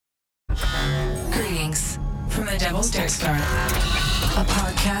Devil's Dick Star, a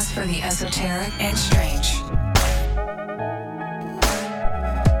podcast for the esoteric and strange.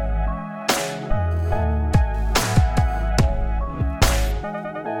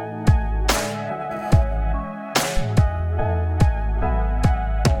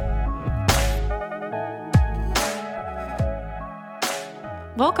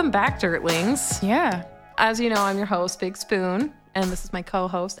 Welcome back, Dirtlings. Yeah. As you know, I'm your host, Big Spoon, and this is my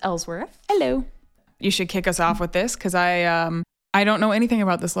co-host, Ellsworth. Hello. You should kick us off with this because I don't know anything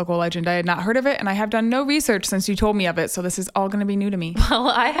about this local legend. I had not heard of it, and I have done no research since you told me of it, so this is all going to be new to me. Well,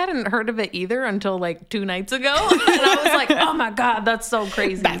 I hadn't heard of it either until like 2 nights ago, and I was like, oh my God, that's so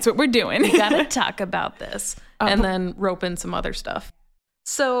crazy. That's what we're doing. We got to talk about this, and then rope in some other stuff.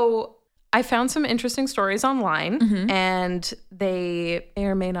 So I found some interesting stories online, and they may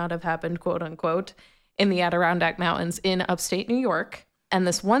or may not have happened, quote unquote, in the Adirondack Mountains in upstate New York. And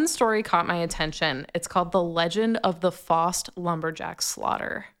this one story caught my attention. It's called The Legend of the Faust Lumberjack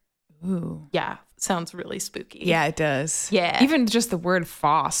Slaughter. Ooh. Yeah, sounds really spooky. Yeah, it does. Yeah. Even just the word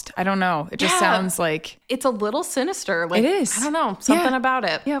Faust. I don't know. It just sounds like... It's a little sinister. Like, it is. I don't know. Something about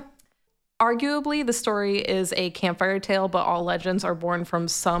it. Yep. Arguably, the story is a campfire tale, but all legends are born from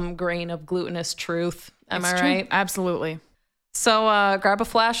some grain of glutinous truth. Am I right? Absolutely. So grab a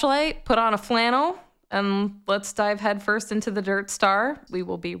flashlight, put on a flannel, and let's dive headfirst into the Dirt Star. We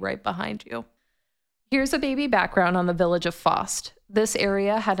will be right behind you. Here's a baby background on the village of Faust. This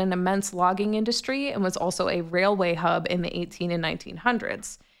area had an immense logging industry and was also a railway hub in the 18 and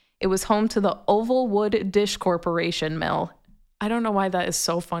 1900s. It was home to the Oval Wood Dish Corporation mill. I don't know why that is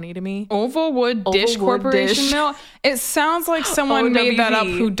so funny to me. Oval Wood Dish Corporation mill? It sounds like someone made that up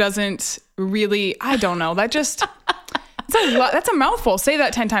who doesn't really... I don't know. That just... That's a mouthful. Say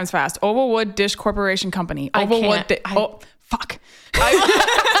that 10 times fast. Oval Wood Dish Corporation Company. Fuck.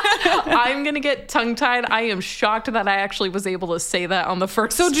 I'm going to get tongue-tied. I am shocked that I actually was able to say that on the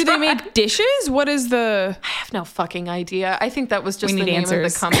first So do they make dishes? What is the... I have no fucking idea. I think that was just the name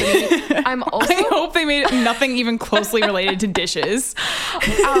answers. of the company. I hope they made nothing even closely related to dishes.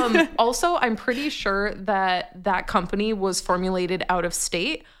 Also, I'm pretty sure that company was formulated out of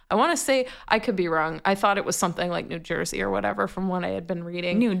state. I want to say, I could be wrong. I thought it was something like New Jersey or whatever from what I had been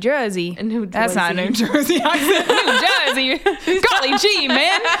reading. New Jersey. That's not New Jersey. I said New Jersey. Golly gee,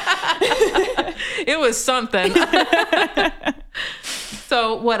 man. It was something.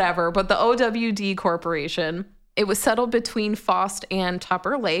 So whatever. But the OWD Corporation, it was settled between Faust and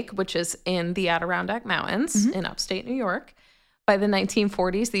Tupper Lake, which is in the Adirondack Mountains in upstate New York. By the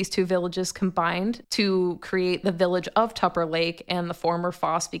 1940s, these two villages combined to create the village of Tupper Lake, and the former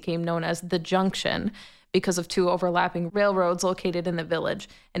Faust became known as the Junction because of two overlapping railroads located in the village.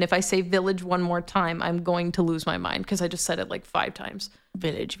 And if I say village one more time, I'm going to lose my mind because I just said it like 5 times.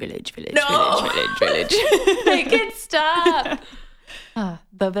 Village, village, village, No! village. Make it stop.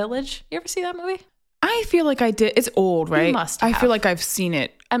 The Village. You ever see that movie? I feel like I did. It's old, right? You must I have. feel like I've seen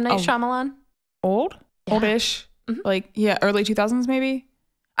it. M. Night Shyamalan? Old? Yeah. Oldish? Like, yeah, early 2000s maybe?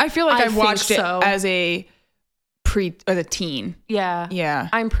 I feel like I've watched it as a teen. Yeah. Yeah.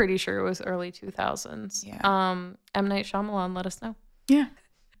 I'm pretty sure it was early 2000s. Yeah. M. Night Shyamalan, let us know. Yeah.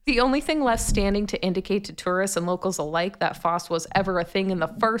 The only thing left standing to indicate to tourists and locals alike that Faust was ever a thing in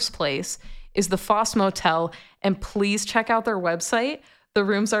the first place is the Faust Motel, and please check out their website. The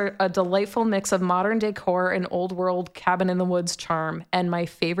rooms are a delightful mix of modern decor and old world cabin in the woods charm. And my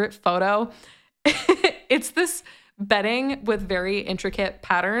favorite photo, it's this bedding with very intricate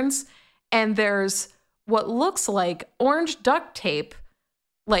patterns, and there's what looks like orange duct tape,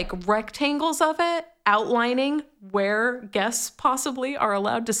 like rectangles of it, outlining where guests possibly are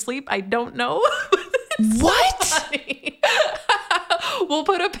allowed to sleep. I don't know. What? We'll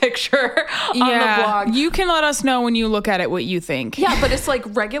put a picture on the blog. You can let us know when you look at it what you think. Yeah, but it's like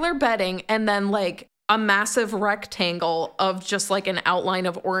regular bedding and then like a massive rectangle of just like an outline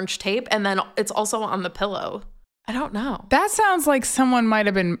of orange tape, and then it's also on the pillow. I don't know. That sounds like someone might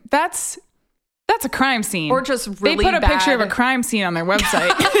have been... That's a crime scene. Or just really They put a bad picture of a crime scene on their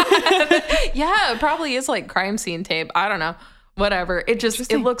website. Yeah, it probably is like crime scene tape. I don't know. Whatever. It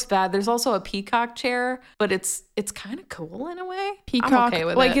looks bad. There's also a peacock chair, but it's kind of cool in a way. Peacock. I'm okay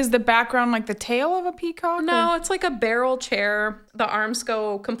with like, it. is the background like the tail of a peacock? No, or? it's like a barrel chair. The arms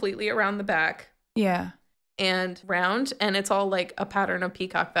go completely around the back. Yeah. And round, and it's all like a pattern of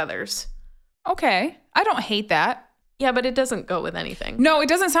peacock feathers. Okay. I don't hate that. Yeah, but it doesn't go with anything. No, it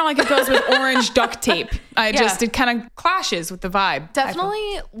doesn't sound like it goes with orange duct tape. It kind of clashes with the vibe.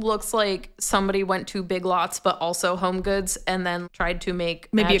 Definitely looks like somebody went to Big Lots, but also Home Goods, and then tried to make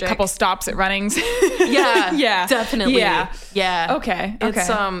maybe magic. A couple stops at Runnings. Yeah, definitely. Yeah. Okay.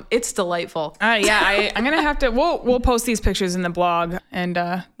 It's delightful. I'm gonna have to. We'll post these pictures in the blog, and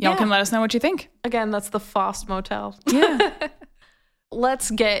y'all can let us know what you think. Again, that's the Faust Motel. Yeah.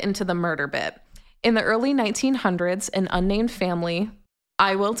 Let's get into the murder bit. In the early 1900s, an unnamed family,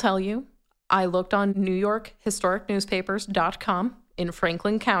 I will tell you, I looked on NewYorkHistoricNewspapers.com in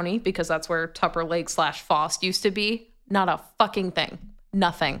Franklin County, because that's where Tupper Lake / Faust used to be. Not a fucking thing.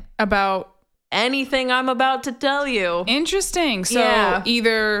 Nothing. About anything I'm about to tell you. Interesting. So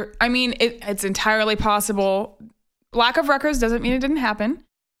either, it's entirely possible. Lack of records doesn't mean it didn't happen.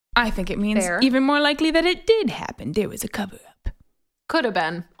 I think it means even more likely that it did happen. There was a cover-up. Could have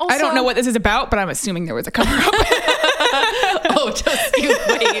been. Also, I don't know what this is about, but I'm assuming there was a cover-up. Just you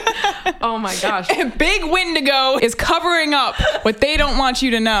wait. Oh my gosh. Big Wendigo is covering up what they don't want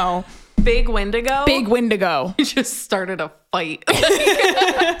you to know. Big Wendigo? Big Wendigo. You just started a fight.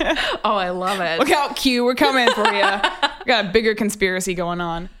 Oh, I love it. Look out, Q. We're coming for you. We got a bigger conspiracy going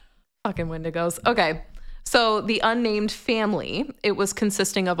on. Fucking Wendigos. Okay. So the unnamed family, it was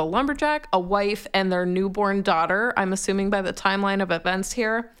consisting of a lumberjack, a wife, and their newborn daughter. I'm assuming by the timeline of events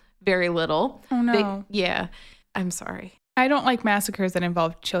here, very little. Oh, no. I'm sorry. I don't like massacres that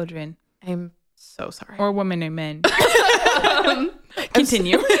involve children. I'm so sorry. Or women and men.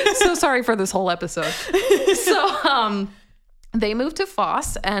 Continue. So sorry for this whole episode. So they moved to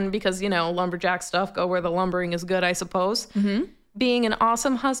Faust, and because, lumberjack stuff, go where the lumbering is good, I suppose. Mm-hmm. Being an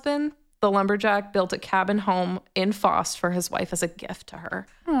awesome husband, the lumberjack built a cabin home in Faust for his wife as a gift to her.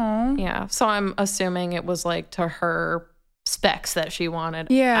 Aww. Yeah. So I'm assuming it was like to her specs that she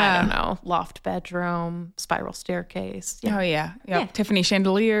wanted. Yeah. I don't know. Loft bedroom, spiral staircase. Yeah. Oh, yeah. Yep. Tiffany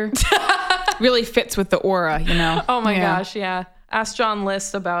chandelier. Really fits with the aura, Oh, my gosh. Yeah. Ask John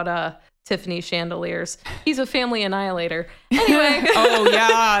List about Tiffany chandeliers. He's a family annihilator. Anyway. Oh,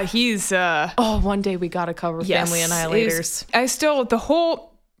 yeah. He's... one day we got to cover family annihilators.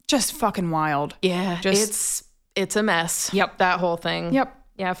 Just fucking wild. Yeah, it's a mess. Yep. That whole thing. Yep.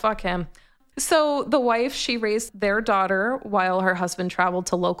 Yeah, fuck him. So the wife, she raised their daughter while her husband traveled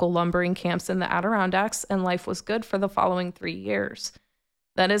to local lumbering camps in the Adirondacks, and life was good for the following 3 years.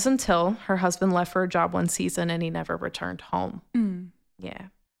 That is until her husband left for a job one season and he never returned home. Yeah.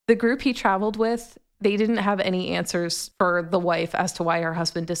 The group he traveled with, they didn't have any answers for the wife as to why her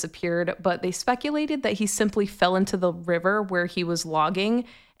husband disappeared, but they speculated that he simply fell into the river where he was logging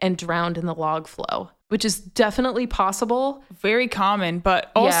and drowned in the log flow, which is definitely possible. Very common,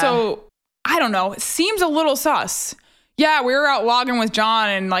 but also, I don't know, it seems a little sus. Yeah, we were out logging with John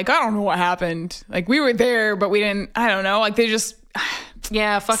and I don't know what happened. We were there, but we didn't, I don't know, they just...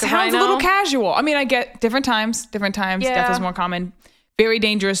 Yeah, fuck it. Sounds a little casual. I get different times. Yeah. Death is more common. Very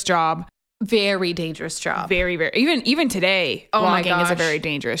dangerous job. Very dangerous job. Very, very. Even today, logging is a very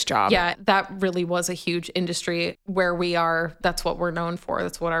dangerous job. Yeah, that really was a huge industry where we are. That's what we're known for.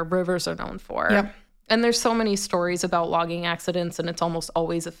 That's what our rivers are known for. Yep. And there's so many stories about logging accidents, and it's almost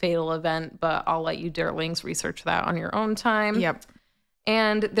always a fatal event, but I'll let you darlings research that on your own time. Yep.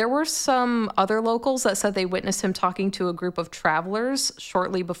 And there were some other locals that said they witnessed him talking to a group of travelers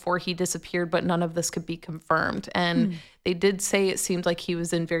shortly before he disappeared, but none of this could be confirmed. And they did say it seemed like he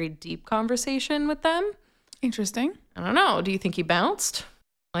was in very deep conversation with them. Interesting. I don't know. Do you think he bounced?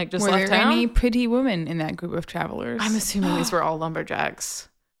 Just were left there town? any pretty women in that group of travelers? I'm assuming these were all lumberjacks.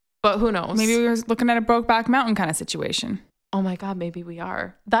 But who knows? Maybe we were looking at a Brokeback Mountain kind of situation. Oh my God, maybe we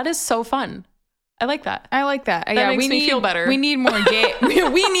are. That is so fun. I like that. That makes me feel better. We need more gay.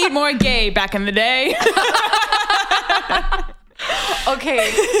 We need more gay back in the day.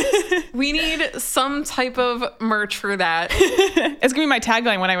 Okay. We need some type of merch for that. It's going to be my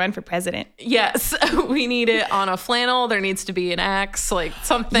tagline when I run for president. Yes. We need it on a flannel. There needs to be an axe,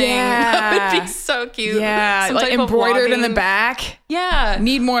 something. Yeah. That would be so cute. Yeah. Some type embroidered of in the back. Yeah.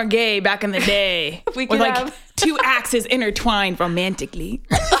 Need more gay back in the day. We could have 2 axes intertwined romantically.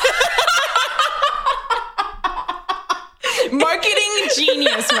 Marketing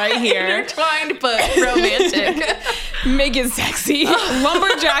genius right here. Intertwined but romantic. Make it sexy.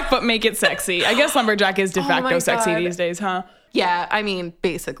 Lumberjack, but make it sexy. I guess lumberjack is de facto sexy these days, huh? Yeah,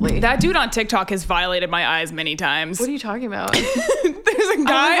 basically. That dude on TikTok has violated my eyes many times. What are you talking about? There's a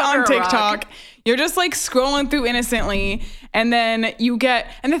guy on TikTok. You're just scrolling through innocently, and then you get,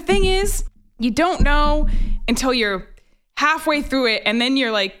 and the thing is, you don't know until you're halfway through it, and then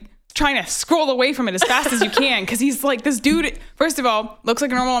you're trying to scroll away from it as fast as you can because he's like, this dude, first of all, looks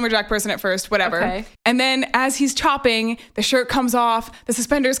like a normal lumberjack person at first, whatever. Okay. And then as he's chopping, the shirt comes off, the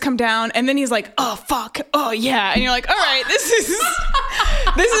suspenders come down, and then he's like, oh, fuck, oh, yeah. And you're like, all right, this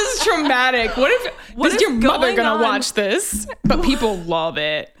is traumatic. What is your mother going to watch this? But people love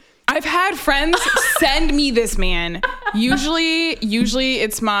it. I've had friends send me this man. Usually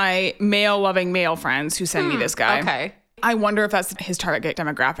it's my male-loving male friends who send me this guy. Okay. I wonder if that's his target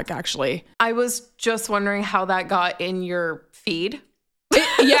demographic, actually. I was just wondering how that got in your feed.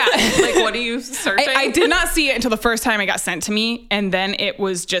 Yeah. Like, what are you searching? I did not see it until the first time it got sent to me, and then it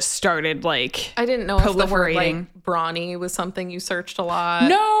was just started, like, I didn't know if the word, like, brawny was something you searched a lot.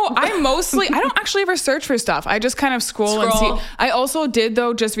 No, I don't actually ever search for stuff. I just kind of scroll and see. I also did,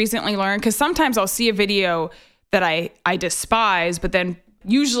 though, just recently learn, because sometimes I'll see a video that I despise, but then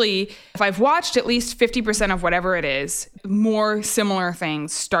usually, if I've watched at least 50% of whatever it is, more similar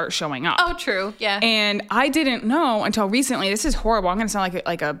things start showing up. Oh, true. Yeah. And I didn't know until recently. This is horrible. I'm going to sound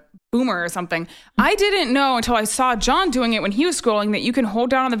like a boomer or something. I didn't know until I saw John doing it when he was scrolling that you can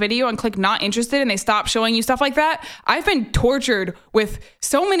hold down on the video and click not interested and they stop showing you stuff like that. I've been tortured with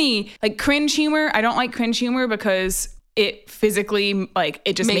so many like cringe humor. I don't like cringe humor because it physically, like,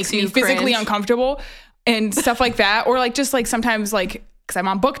 it just makes me physically uncomfortable and stuff like that. Or like just like sometimes like, because I'm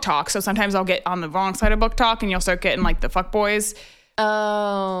on Book Talk, so sometimes I'll get on the wrong side of Book Talk and you'll start getting like the fuckboys.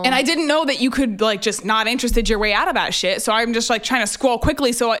 Oh. And I didn't know that you could like just not interested your way out of that shit. So I'm just like trying to scroll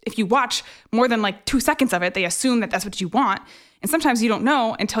quickly. So if you watch more than like 2 seconds of it, they assume that that's what you want. And sometimes you don't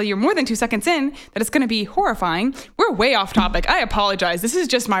know until you're more than 2 seconds in that it's going to be horrifying. We're way off topic. I apologize. This is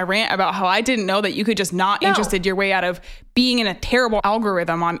just my rant about how I didn't know that you could just not interested your way out of being in a terrible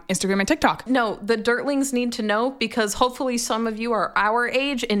algorithm on Instagram and TikTok. No, the dirtlings need to know because hopefully some of you are our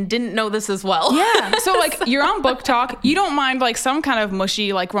age and didn't know this as well. Yeah. So like you're on Book Talk. You don't mind like some kind of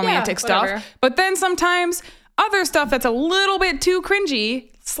mushy, like romantic stuff. But then sometimes other stuff that's a little bit too cringy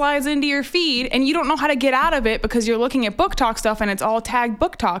slides into your feed and you don't know how to get out of it because you're looking at Book Talk stuff and it's all tagged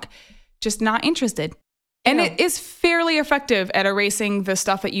Book Talk. Just not interested. And it is fairly effective at erasing the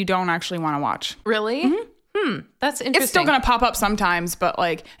stuff that you don't actually want to watch. Really? Mm-hmm. That's interesting. It's still going to pop up sometimes, but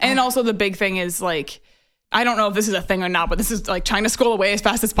like, and also the big thing is like, I don't know if this is a thing or not, but this is like trying to scroll away as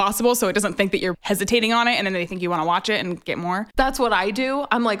fast as possible so it doesn't think that you're hesitating on it and then they think you want to watch it and get more. That's what I do.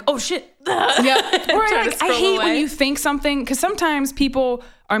 I'm like, oh shit. Yeah. Or I hate when you think something, because sometimes people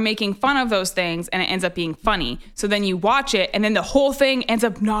are making fun of those things and it ends up being funny. So then you watch it and then the whole thing ends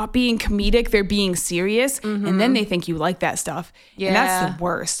up not being comedic. They're being serious. Mm-hmm. And then they think you like that stuff. Yeah. And that's the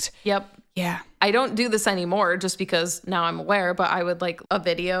worst. Yep. Yeah. I don't do this anymore just because now I'm aware, but I would like a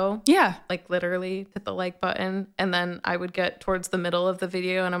video. Yeah. Like literally hit the like button and then I would get towards the middle of the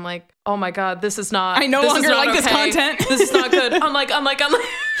video and I'm like, oh my God, this is not. I no longer like this content. This is not good. I'm like.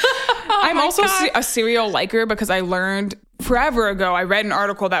 I'm also a serial liker because I learned forever ago, I read an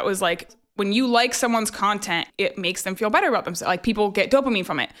article that was like, when you like someone's content, it makes them feel better about themselves. Like people get dopamine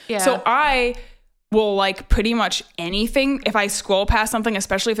from it. Yeah. So I will like pretty much anything. If I scroll past something,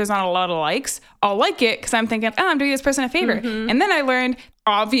 especially if there's not a lot of likes, I'll like it because I'm thinking, oh, I'm doing this person a favor. Mm-hmm. And then I learned,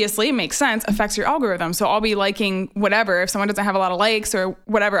 obviously, it makes sense, affects your algorithm. So I'll be liking whatever. If someone doesn't have a lot of likes or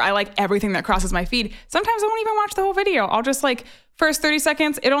whatever, I like everything that crosses my feed. Sometimes I won't even watch the whole video. I'll just like, first 30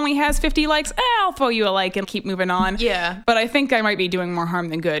 seconds, it only has 50 likes. I'll throw you a like and keep moving on. Yeah. But I think I might be doing more harm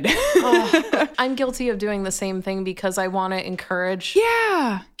than good. I'm guilty of doing the same thing because I want to encourage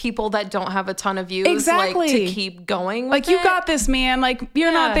people that don't have a ton of views like to keep going with like you got this, man. Like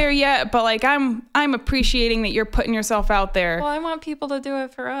you're not there yet, but like I'm appreciating that you're putting yourself out there. Well, I want people to do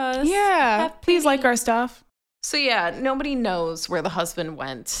it for us. Yeah. Please like our stuff. So yeah, nobody knows where the husband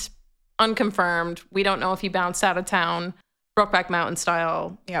went. Unconfirmed. We don't know if he bounced out of town. Brokeback Mountain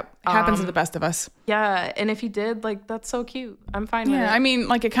style. Yep. It happens to the best of us. Yeah. And if he did, like, that's so cute. I'm fine with it. Yeah. I mean,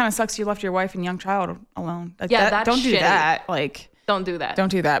 like, it kind of sucks you left your wife and young child alone. Like, that's don't do that. Like, don't do that.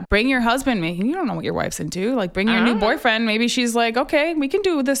 Don't do that. Bring your husband. You don't know what your wife's into. Like, bring your new boyfriend. Maybe she's like, okay, we can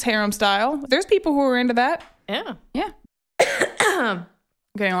do this harem style. There's people who are into that. Yeah. Yeah. I'm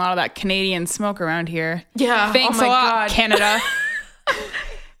getting a lot of that Canadian smoke around here. Yeah. Thanks a lot, Canada.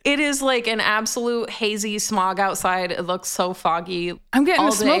 It is like an absolute hazy smog outside. It looks so foggy. I'm getting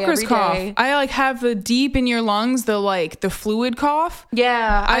a smoker's cough. I like have the deep in your lungs, the fluid cough.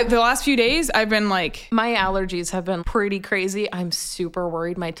 Yeah. The last few days I've been like, my allergies have been pretty crazy. I'm super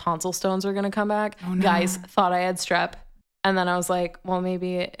worried my tonsil stones are going to come back. Oh, no. Guys, thought I had strep. And then I was like, well,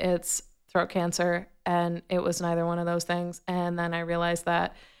 maybe it's throat cancer. And it was neither one of those things. And then I realized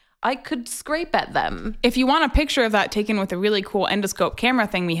that I could scrape at them. If you want a picture of that taken with a really cool endoscope camera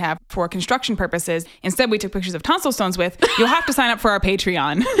thing we have, for construction purposes. Instead, we took pictures of tonsil stones with. You'll have to sign up for our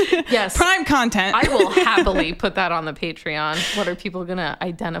Patreon. Yes. Prime content. I will happily put that on the Patreon. What are people going to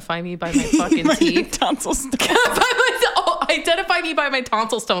identify me by my fucking teeth? Tonsil stones. Identify me by my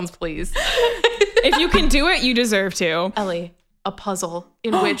tonsil stones, please. If you can do it, you deserve to. Ellie, a puzzle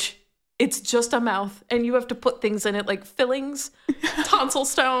in which it's just a mouth and you have to put things in it like fillings, tonsil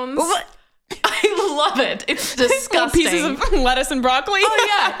stones. I love it. It's disgusting. Pieces of lettuce and broccoli. Oh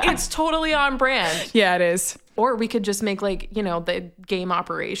yeah, it's totally on brand. Yeah, it is. Or we could just make like, the game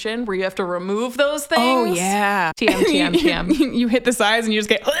Operation where you have to remove those things. Oh yeah. TM. You hit the sides and you just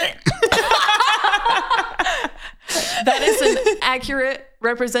get... That is an accurate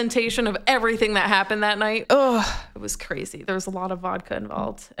representation of everything that happened that night. Ugh. It was crazy. There was a lot of vodka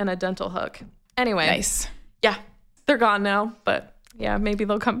involved and a dental hook. Anyway. Nice. Yeah. They're gone now, but yeah, maybe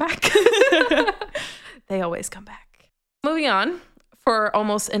they'll come back. They always come back. Moving on. For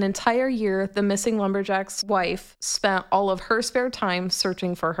almost an entire year, the missing lumberjack's wife spent all of her spare time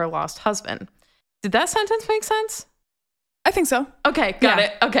searching for her lost husband. Did that sentence make sense? I think so. Okay, got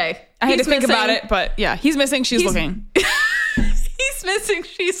it. Okay. I had to think about it, but yeah, he's missing, she's looking. He's missing,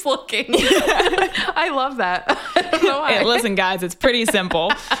 she's looking. I love that. I don't know why. Hey, listen, guys, it's pretty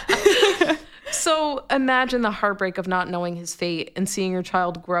simple. So imagine the heartbreak of not knowing his fate and seeing your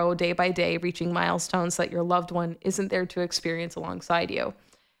child grow day by day, reaching milestones that your loved one isn't there to experience alongside you.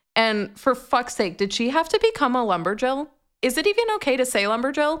 And for fuck's sake, did she have to become a lumberjill? Is it even okay to say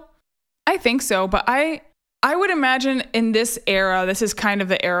lumberjill? I think so, but I would imagine in this era, this is kind of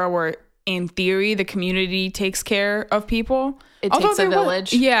the era where, in theory, the community takes care of people. It takes a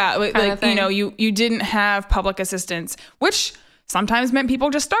village. Yeah, like you didn't have public assistance, which sometimes meant people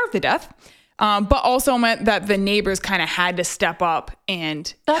just starved to death. But also meant that the neighbors kind of had to step up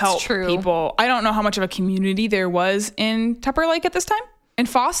and help people. I don't know how much of a community there was in Tupper Lake at this time, in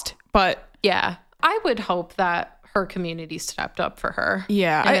Faust, but... Yeah, I would hope that her community stepped up for her.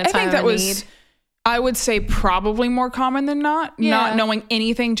 Yeah, I think that was... I would say probably more common than not. Yeah. Not knowing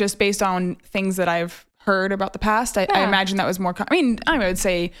anything just based on things that I've heard about the past. I imagine that was more I would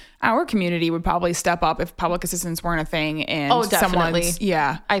say our community would probably step up if public assistance weren't a thing and definitely.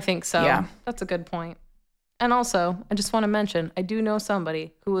 Yeah. I think so. Yeah. That's a good point. And also, I just want to mention, I do know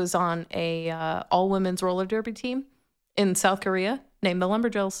somebody who was on a all-women's roller derby team in South Korea named the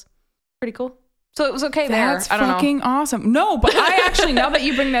Lumberjills. Pretty cool. So it was okay there. That's fucking awesome. No, but I actually, now that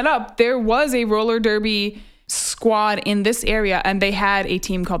you bring that up, there was a roller derby squad in this area and they had a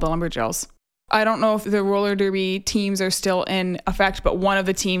team called the Lumberjills. I don't know if the roller derby teams are still in effect, but one of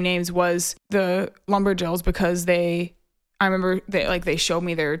the team names was the Lumberjills because I remember they showed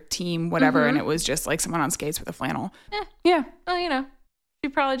me their team, whatever, and it was just like someone on skates with a flannel. Yeah. Well, she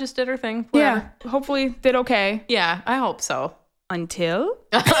probably just did her thing. Whatever. Yeah. Hopefully did okay. Yeah, I hope so. Until?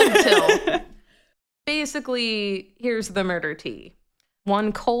 Basically, here's the murder tea.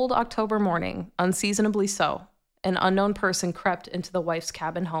 One cold October morning, unseasonably so, an unknown person crept into the wife's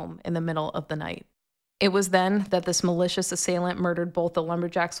cabin home in the middle of the night. It was then that this malicious assailant murdered both the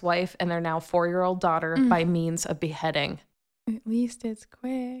lumberjack's wife and their now 4-year-old daughter by means of beheading. At least it's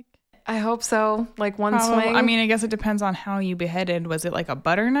quick. I hope so. Like one swing. I mean, I guess it depends on how you beheaded. Was it like a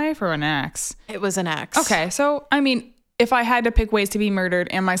butter knife or an axe? It was an axe. Okay, so, I mean, if I had to pick ways to be murdered,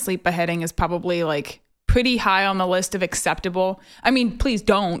 and my sleep beheading is probably like pretty high on the list of acceptable. I mean, please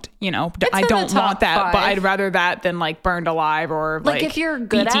don't, I don't want that, but I'd rather that than like burned alive or like if you're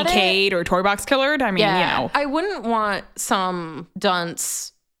good BTK'd or toy box killered. I mean, I wouldn't want some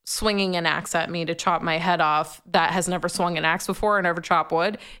dunce swinging an axe at me to chop my head off that has never swung an axe before or never chopped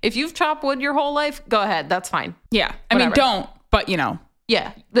wood. If you've chopped wood your whole life, go ahead. That's fine. Yeah. I mean, don't, but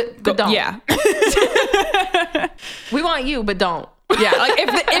Yeah. But don't. Yeah. We want you, but don't. Yeah, like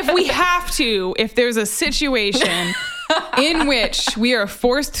if we have to, if there's a situation in which we are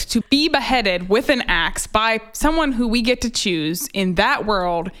forced to be beheaded with an axe by someone who we get to choose in that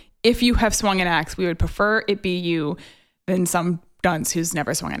world, if you have swung an axe, we would prefer it be you than some dunce who's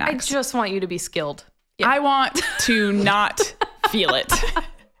never swung an axe. I just want you to be skilled. Yeah. I want to not feel it.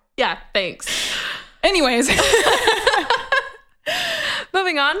 Yeah, thanks. Anyways.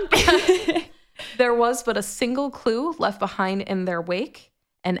 Moving on. There was but a single clue left behind in their wake,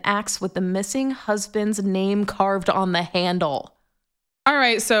 an axe with the missing husband's name carved on the handle. All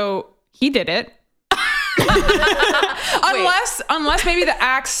right, so he did it. Unless maybe the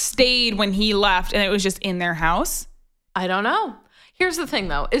axe stayed when he left and it was just in their house. I don't know. Here's the thing,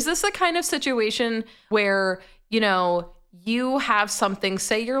 though. Is this the kind of situation where, you have something,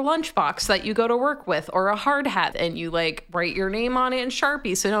 say your lunchbox that you go to work with, or a hard hat, and you like write your name on it in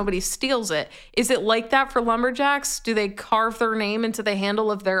Sharpie so nobody steals it. Is it like that for lumberjacks? Do they carve their name into the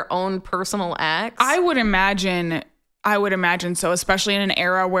handle of their own personal axe? I would imagine so, especially in an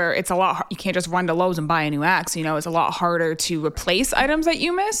era where it's a lot, you can't just run to Lowe's and buy a new axe. You know, it's a lot harder to replace items that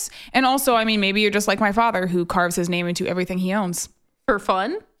you miss. And also, I mean, maybe you're just like my father who carves his name into everything he owns. For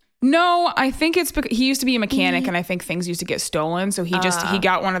fun? No, I think it's because he used to be a mechanic and I think things used to get stolen. So he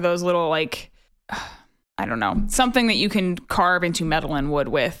got one of those little like, I don't know, something that you can carve into metal and wood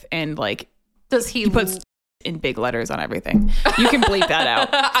with. And like, he puts in big letters on everything. You can bleep that out.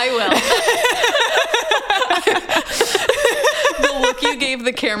 I will. The look you gave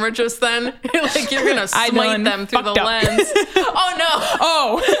the camera just then, like you're going to smite them through the lens. Oh no.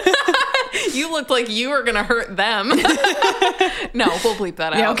 Oh. You looked like you were going to hurt them. No, we'll bleep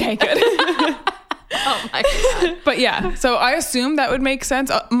that out. Yeah, okay, good. Oh my God. But yeah, so I assume that would make sense.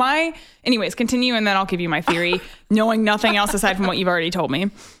 Anyways, continue and then I'll give you my theory, knowing nothing else aside from what you've already told me.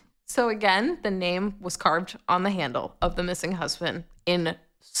 So again, the name was carved on the handle of the missing husband in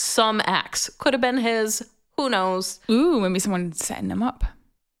some axe. Could have been his. Who knows? Ooh, maybe someone setting him up.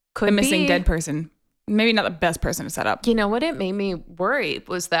 Could a missing be. Dead person. Maybe not the best person to set up. You know what it made me worry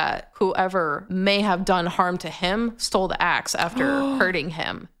was that whoever may have done harm to him stole the axe after hurting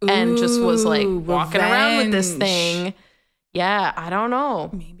him and just was like walking around with this thing. Yeah, I don't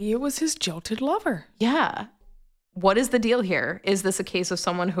know. Maybe it was his jilted lover. Yeah. What is the deal here? Is this a case of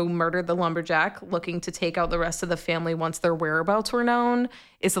someone who murdered the lumberjack looking to take out the rest of the family once their whereabouts were known?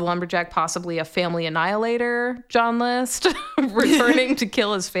 Is the lumberjack possibly a family annihilator, John List, returning to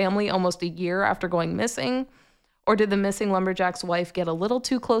kill his family almost a year after going missing? Or did the missing lumberjack's wife get a little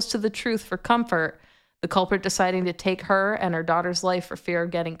too close to the truth for comfort, the culprit deciding to take her and her daughter's life for fear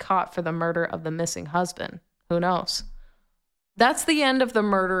of getting caught for the murder of the missing husband? Who knows? That's the end of the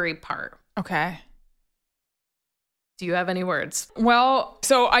murdery part. Okay. Do you have any words? Well,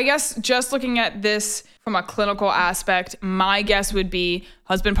 so I guess just looking at this from a clinical aspect, my guess would be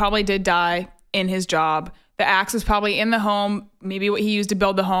husband probably did die in his job. The axe was probably in the home, maybe what he used to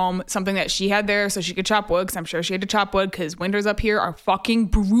build the home, something that she had there so she could chop wood, because I'm sure she had to chop wood because winters up here are fucking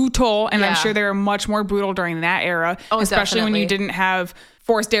brutal. And I'm sure they were much more brutal during that era, especially definitely. when you didn't have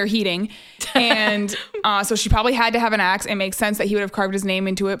forced air heating. And so she probably had to have an axe. It makes sense that he would have carved his name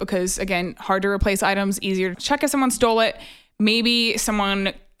into it because, again, hard to replace items, easier to check if someone stole it. Maybe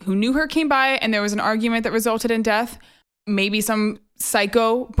someone who knew her came by and there was an argument that resulted in death. Maybe some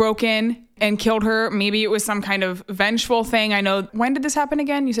psycho broke in and killed her. Maybe it was some kind of vengeful thing. I know. When did this happen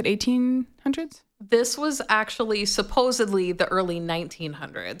again? You said 1800s? This was actually supposedly the early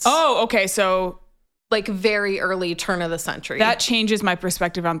 1900s. Oh, okay. So like very early turn of the century. That changes my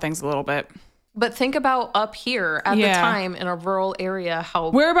perspective on things a little bit. But think about up here at the time in a rural area, how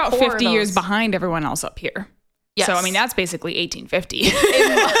we're about 50 years behind everyone else up here. Yes. So, I mean, that's basically 1850.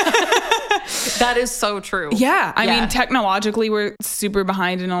 That is so true. Yeah. I mean, technologically, we're super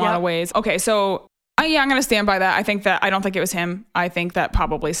behind in a lot of ways. Okay. So, I'm going to stand by that. I don't think it was him. I think that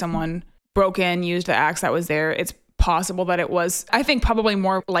probably someone broke in, used the axe that was there. It's possible that it was, I think probably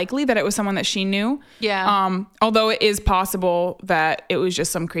more likely that it was someone that she knew. Yeah. Although it is possible that it was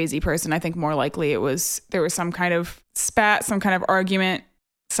just some crazy person. I think more likely there was some kind of spat, some kind of argument,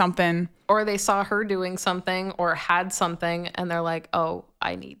 something. Or they saw her doing something or had something and they're like, oh,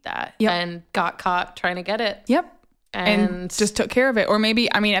 I need that. Yep. And got caught trying to get it. Yep. And just took care of it. Or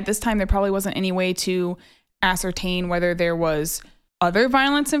maybe, I mean, at this time, there probably wasn't any way to ascertain whether there was other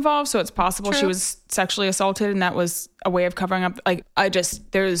violence involved. So it's possible she was sexually assaulted and that was a way of covering up. Like, it's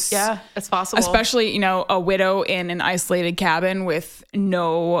possible. Especially, a widow in an isolated cabin with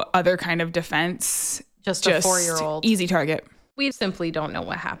no other kind of defense. Just a 4-year-old. Easy target. We simply don't know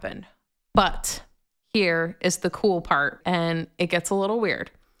what happened. But here is the cool part, and it gets a little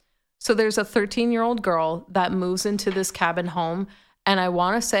weird. So there's a 13-year-old girl that moves into this cabin home, and I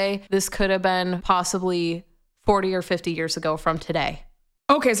want to say this could have been possibly 40 or 50 years ago from today.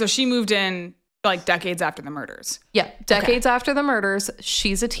 Okay, so she moved in like decades after the murders. Yeah, decades after the murders.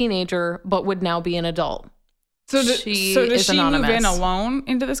 She's a teenager, but would now be an adult. So does she move in alone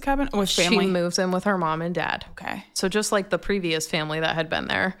into this cabin with family? She moves in with her mom and dad. Okay. So just like the previous family that had been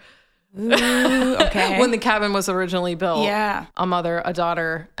there. Ooh, okay. When the cabin was originally built. Yeah. A mother, a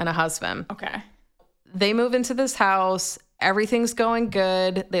daughter, and a husband. Okay. They move into this house. Everything's going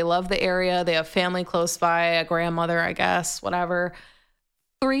good. They love the area. They have family close by, a grandmother, I guess, whatever.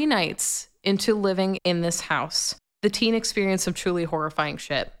 3 nights into living in this house, the teen experienced some truly horrifying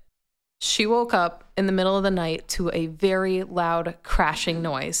shit. She woke up in the middle of the night to a very loud crashing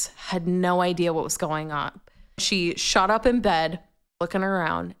noise. Had no idea what was going on. She shot up in bed, looking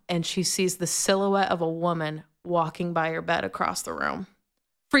around, and she sees the silhouette of a woman walking by her bed across the room.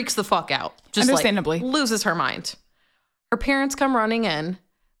 Freaks the fuck out. Just understandably. Loses her mind. Her parents come running in.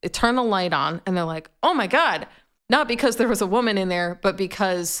 They turn the light on and they're like, oh my God. Not because there was a woman in there, but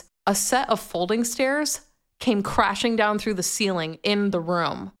because a set of folding stairs came crashing down through the ceiling in the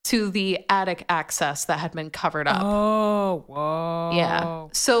room to the attic access that had been covered up. Oh, whoa. Yeah.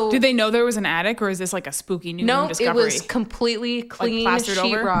 So did they know there was an attic, or is this like a spooky new room discovery? No, it was completely clean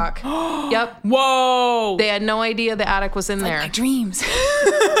sheetrock. Yep. Whoa. They had no idea the attic was in there. Like my dreams.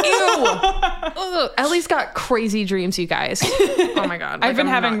 Ew. Ugh. Ellie's got crazy dreams, you guys. Oh my God. I've been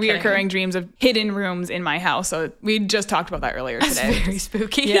having reoccurring dreams of hidden rooms in my house. So we just talked about that earlier today. That's very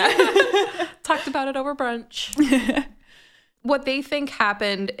spooky. Yeah. Talked about it over brunch. What they think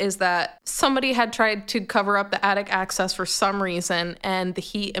happened is that somebody had tried to cover up the attic access for some reason, and the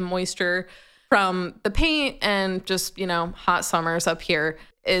heat and moisture from the paint and just, hot summers up here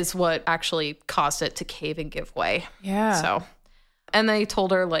is what actually caused it to cave and give way. Yeah. So, and they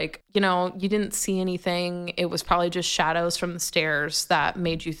told her, you didn't see anything. It was probably just shadows from the stairs that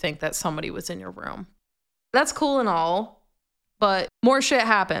made you think that somebody was in your room. That's cool and all, but more shit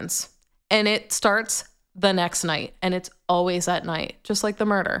happens. And it starts the next night, and it's always at night, just like the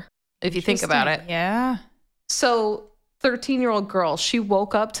murder, if you think about it. Yeah. So 13-year-old girl, she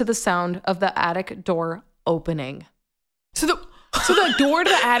woke up to the sound of the attic door opening. So the door to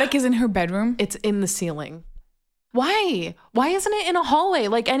the attic is in her bedroom? It's in the ceiling. Why? Why isn't it in a hallway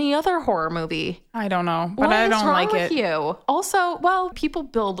like any other horror movie? I don't know, but I don't like it. What's wrong with you? Also, well, people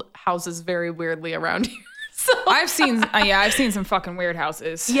build houses very weirdly around here. So I've seen some fucking weird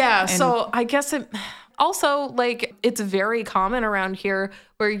houses. Yeah, so I guess it also, it's very common around here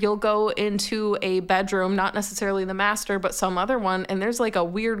where you'll go into a bedroom, not necessarily the master, but some other one, and there's a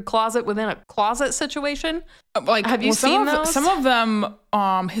weird closet within a closet situation. Have you seen those? Some of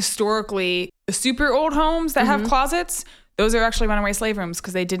them, historically, the super old homes that have closets, those are actually runaway slave rooms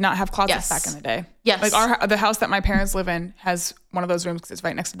because they did not have closets back in the day. Yes. The house that my parents live in has one of those rooms because it's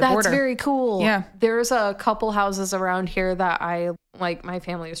right next to the border. That's very cool. Yeah. There's a couple houses around here that my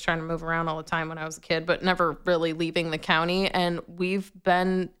family was trying to move around all the time when I was a kid, but never really leaving the county. And we've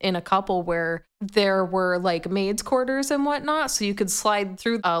been in a couple where there were maids' quarters and whatnot. So you could slide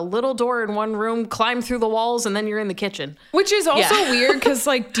through a little door in one room, climb through the walls, and then you're in the kitchen. Which is also weird because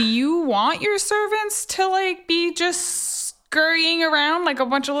do you want your servants to be just scurrying around like a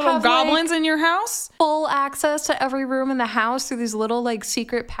bunch of little goblins in your house? Full access to every room in the house through these little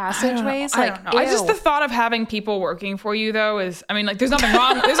secret passageways. I don't know. The thought of having people working for you though is, there's nothing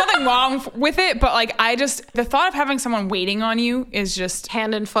wrong. There's nothing wrong with it, but the thought of having someone waiting on you is just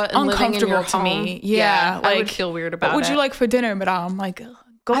hand and foot and uncomfortable living in your to home. me. Yeah, I would feel weird about it. What would you like for dinner, madame?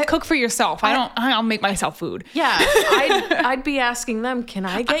 Go cook for yourself. I'll make myself food. Yeah, I'd be asking them, can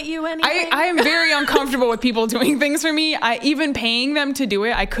I get you anything? I am very uncomfortable with people doing things for me. Even paying them to do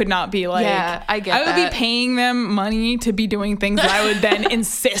it, I could not be yeah, I get I would be paying them money to be doing things that I would then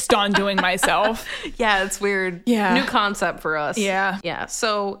insist on doing myself. Yeah, it's weird. Yeah. New concept for us. Yeah. Yeah.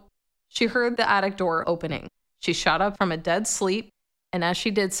 So she heard the attic door opening. She shot up from a dead sleep. And as she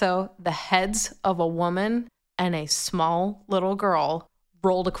did so, the heads of a woman and a small little girl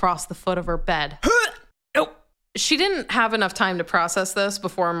rolled across the foot of her bed. Nope. She didn't have enough time to process this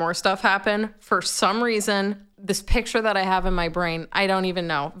before more stuff happened. For some reason, this picture that I have in my brain, I don't even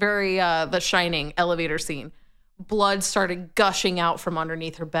know. Very The Shining elevator scene. Blood started gushing out from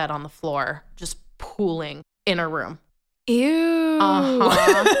underneath her bed on the floor, just pooling in her room. Ew.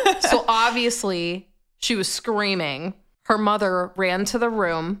 Uh-huh. So obviously, she was screaming. Her mother ran to the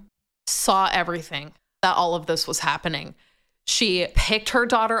room, saw everything, that all of this was happening. She picked her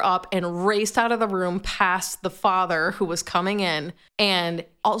daughter up and raced out of the room past the father who was coming in. And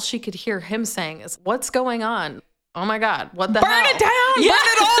all she could hear him saying is, what's going on? Oh my God, what the hell? Burn it down! Yeah. Burn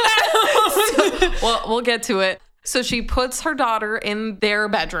it all down! So, we'll get to it. So she puts her daughter in their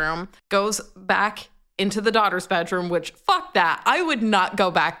bedroom, goes back into the daughter's bedroom, which fuck that. I would not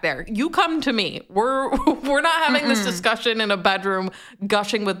go back there. You come to me. We're not having this discussion in a bedroom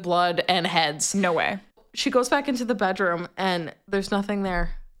gushing with blood and heads. No way. She goes back into the bedroom and there's nothing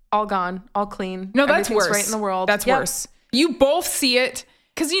there. All gone, all clean. No, that's worse. Right in the world. That's worse. You both see it.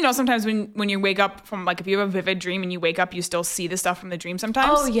 Because, sometimes when you wake up from, if you have a vivid dream and you wake up, you still see the stuff from the dream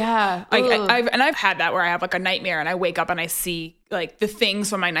sometimes. Oh, yeah. I've had that where I have, a nightmare and I wake up and I see, the things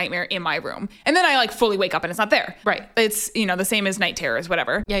from my nightmare in my room. And then I, fully wake up and it's not there. Right. It's, the same as night terrors,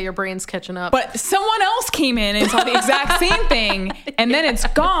 whatever. Yeah, your brain's catching up. But someone else came in and saw the exact same thing and then it's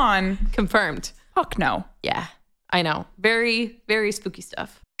gone. Confirmed. Fuck no. Yeah, I know. Very, very spooky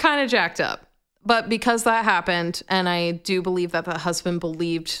stuff. Kind of jacked up. But because that happened, and I do believe that the husband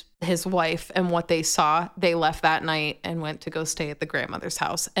believed his wife and what they saw, they left that night and went to go stay at the grandmother's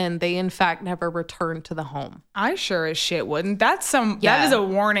house. And they, in fact, never returned to the home. I sure as shit wouldn't. That is a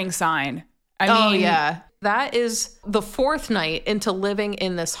warning sign. I mean, yeah. That is the fourth night into living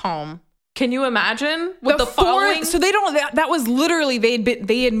in this home. Can you imagine with the following? So they don't, that was literally,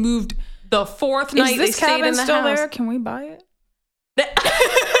 they had moved. The fourth night they stayed in the still house. There? Can we buy it?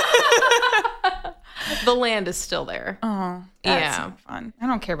 The land is still there. Oh, that's fun. I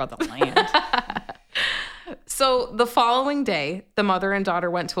don't care about the land. So the following day, the mother and daughter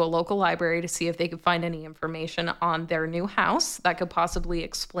went to a local library to see if they could find any information on their new house that could possibly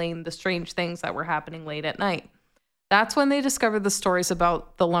explain the strange things that were happening late at night. That's when they discovered the stories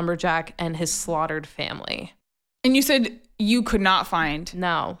about the lumberjack and his slaughtered family. And you said you could not find?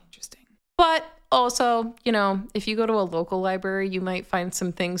 No. Interesting. But also, you know, if you go to a local library, you might find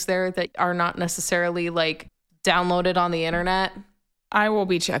some things there that are not necessarily like downloaded on the internet. I will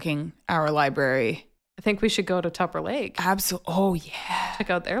be checking our library. I think we should go to Tupper Lake. Absolutely. Oh, yeah. Check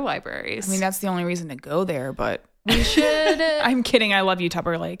out their libraries. I mean, that's the only reason to go there, but we should. I'm kidding. I love you,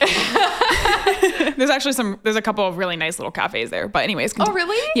 Tupper Lake. There's a couple of really nice little cafes there. But anyways. Oh,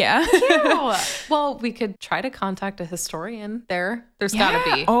 really? Yeah. Cute. Well, we could try to contact a historian there. There's got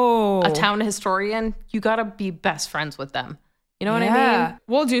to be. Oh. A town historian. You got to be best friends with them. You know what I mean?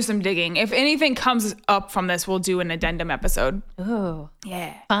 We'll do some digging. If anything comes up from this, we'll do an addendum episode. Oh.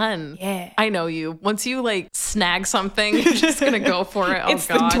 Yeah. Fun. Yeah. I know you. Once you like snag something, you're just going to go for it. Oh, it's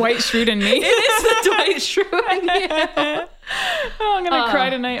God. the Dwight Schrute in me. It is the Dwight Schrute in you. Oh, I'm going to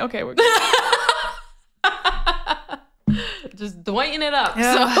cry tonight. Okay, we're good. Just Dwighting it up.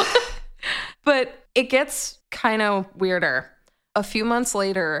 Yeah. So. But it gets kind of weirder. A few months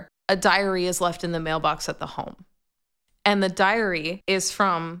later, a diary is left in the mailbox at the home. And the diary is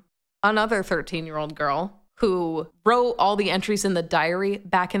from another 13-year-old girl who wrote all the entries in the diary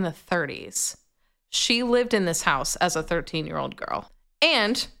back in the 30s. She lived in this house as a 13-year-old girl.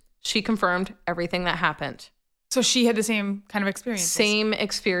 And she confirmed everything that happened. So she had the same kind of experiences. Same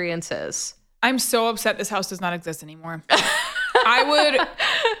experiences. I'm so upset this house does not exist anymore.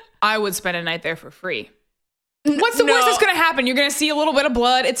 I would spend a night there for free. What's the worst that's going to happen? You're going to see a little bit of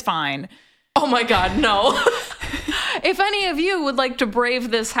blood. It's fine. Oh my God, no. If any of you would like to brave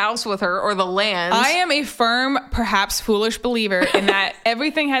this house with her or the land. I am a firm, perhaps foolish believer in that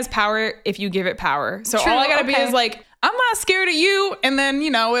everything has power if you give it power. So True, all I got to be is like, I'm not scared of you. And then, you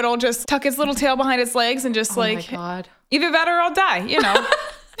know, it'll just tuck its little tail behind its legs and just my God. Either that or I'll die, you know.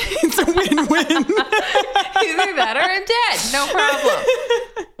 It's a win-win. Either that or I'm dead. No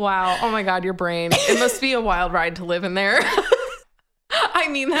problem. Wow. Oh my God, your brain. It must be a wild ride to live in there. I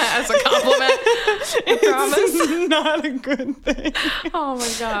mean that as a compliment. It's not a good thing. Oh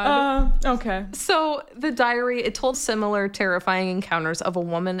my God. Okay. So the diary, it told similar terrifying encounters of a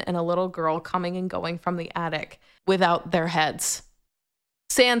woman and a little girl coming and going from the attic without their heads.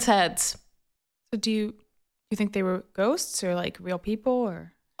 Sans heads. So do you think they were ghosts or like real people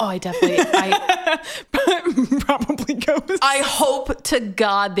or? Oh, I probably ghosts. I hope to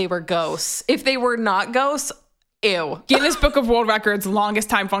God they were ghosts. If they were not ghosts, ew. Guinness Book of World Records, longest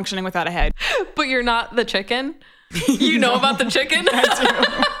time functioning without a head. But you're not the chicken? You know about the chicken? I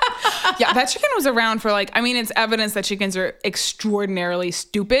do. Yeah, that chicken was around for it's evidence that chickens are extraordinarily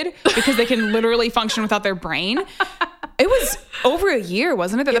stupid because they can literally function without their brain. It was over a year,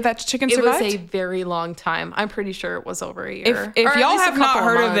 wasn't it, that chicken survived? It was a very long time. I'm pretty sure it was over a year. If y'all have not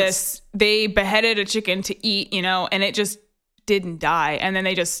heard of this, they beheaded a chicken to eat, and it just didn't die. And then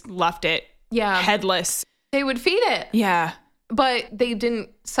they just left it headless. They would feed it. Yeah. But they didn't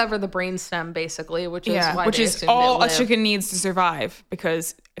sever the brainstem, basically, which is why which is all a chicken needs to survive.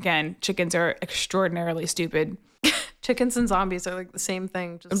 Because, again, chickens are extraordinarily stupid. Chickens and zombies are like the same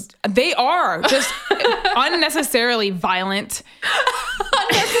thing. They are just unnecessarily violent.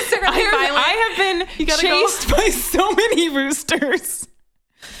 Unnecessarily violent. I have been chased by so many roosters.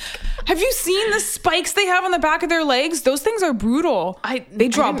 Have you seen the spikes they have on the back of their legs? Those things are brutal. They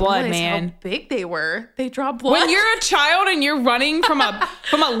draw blood, man. How big they were. They draw blood. When you're a child and you're running from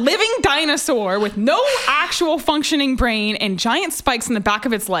a living dinosaur with no actual functioning brain and giant spikes in the back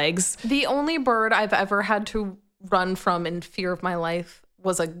of its legs. The only bird I've ever had to run from in fear of my life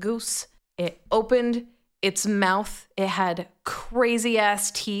was a goose. It opened its mouth. It had crazy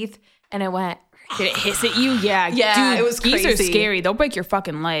ass teeth and it went. Did it hiss at you? Yeah. Yeah, dude, it was geese crazy. Are scary. They'll break your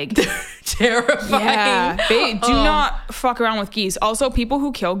fucking leg. Terrifying. Yeah. They do not fuck around with geese. Also, people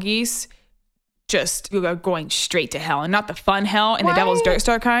who kill geese just going straight to hell, and not the fun hell and the Devil's Dirt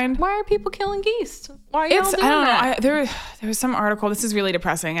Star kind. Why are people killing geese? Why are y'all doing that? There was some article. This is really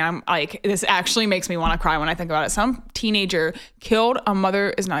depressing, and I'm like, this actually makes me want to cry when I think about it. Some teenager killed a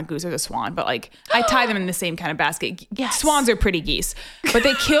mother is not a goose or a swan, but like I tie them in the same kind of basket. Yes. Swans are pretty geese, but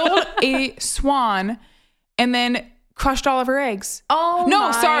they killed a swan and then crushed all of her eggs. Oh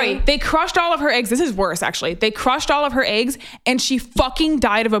no, sorry. They crushed all of her eggs. This is worse, actually. They crushed all of her eggs, and she fucking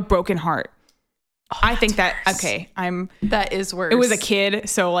died of a broken heart. Oh, I think that, worse. Okay, that is worse. It was a kid,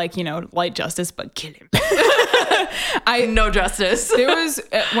 so like, you know, light justice, but kill him. No justice. There was,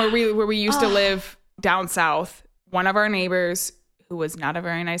 where we used to live down south, one of our neighbors, who was not a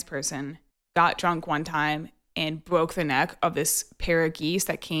very nice person, got drunk one time and broke the neck of this pair of geese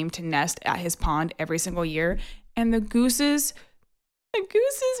that came to nest at his pond every single year. And the goose's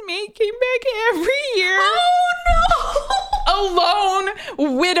mate came back every year. Oh no!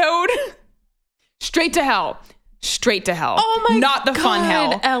 Alone, widowed. Straight to hell. Oh my God. Not the fun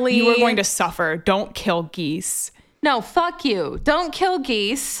hell. Ellie. You are going to suffer. Don't kill geese. No, fuck you. Don't kill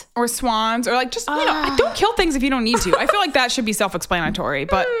geese. Or swans. Or like just, you know, don't kill things if you don't need to. I feel like that should be self-explanatory.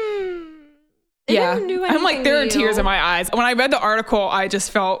 But yeah, I'm like, there are tears in my eyes. When I read the article, I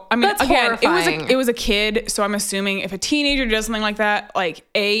just felt, I mean, that's again, horrifying. it was a kid. So I'm assuming if a teenager does something like that, like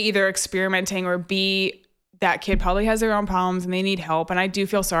A, either experimenting, or B, that kid probably has their own problems and they need help. And I do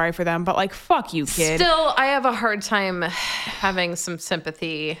feel sorry for them, but like, fuck you, kid. Still, I have a hard time having some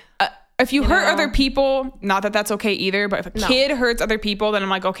sympathy. If you hurt other people, not that that's okay either, but if a kid hurts other people, then I'm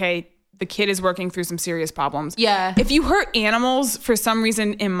like, okay, the kid is working through some serious problems. Yeah. If you hurt animals, for some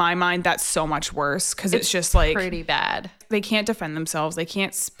reason, in my mind, that's so much worse, because it's just like pretty bad. They can't defend themselves. They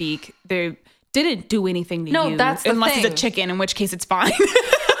can't speak. They didn't do anything to you. No, that's the unless thing. It's a chicken, in which case it's fine.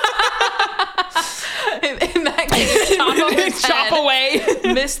 In that case, chop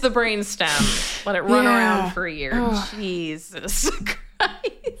away. Miss the brainstem. Let it run around for a year. Jesus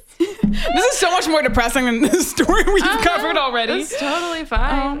Christ. This is so much more depressing than the story we've covered already. It's totally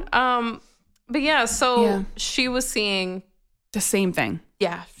fine. But yeah, so she was seeing the same thing.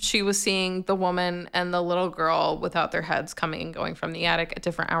 Yeah, she was seeing the woman and the little girl without their heads coming and going from the attic at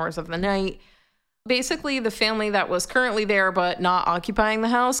different hours of the night. Basically, the family that was currently there but not occupying the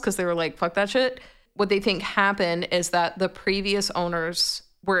house, because they were like, fuck that shit, what they think happened is that the previous owners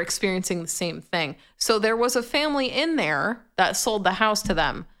were experiencing the same thing. So there was a family in there that sold the house to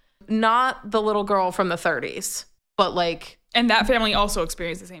them. Not the little girl from the 30s, but like... And that family also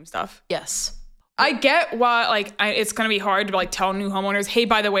experienced the same stuff. Yes. I get why, like, it's going to be hard to, like, tell new homeowners, hey,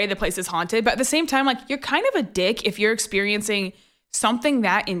 by the way, the place is haunted. But at the same time, like, you're kind of a dick if you're experiencing something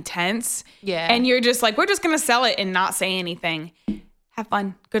that intense. Yeah. And you're just like, we're just going to sell it and not say anything. Have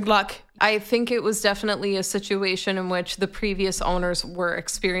fun. Good luck. I think it was definitely a situation in which the previous owners were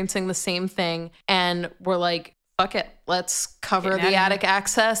experiencing the same thing and were like, fuck it, let's cover the attic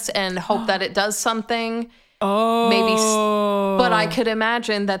access and hope that it does something. Oh. Maybe. But I could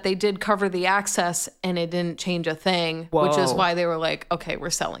imagine that they did cover the access and it didn't change a thing, which is why they were like, okay, we're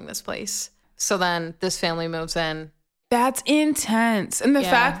selling this place. So then this family moves in. That's intense. And the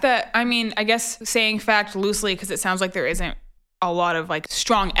fact that, I mean, I guess saying fact loosely, because it sounds like there isn't a lot of like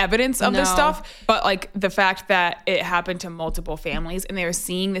strong evidence of this stuff, but like the fact that it happened to multiple families and they were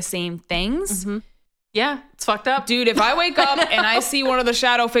seeing the same things. Mm-hmm. Yeah, it's fucked up. Dude, if I wake up and I see one of the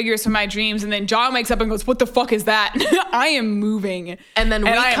shadow figures from my dreams and then John wakes up and goes, what the fuck is that? I am moving. And then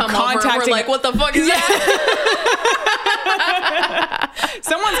we come over and we're like, what the fuck is that?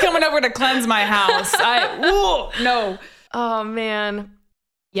 Someone's coming over to cleanse my house. No. Oh, man.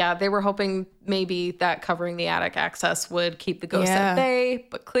 Yeah, they were hoping maybe that covering the attic access would keep the ghosts at bay,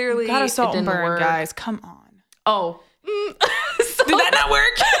 but clearly gotta it salt didn't and burn, work. guys. Come on. Oh. Did that not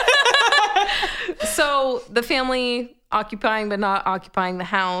work? So the family occupying but not occupying the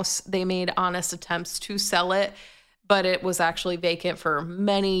house, they made honest attempts to sell it, but it was actually vacant for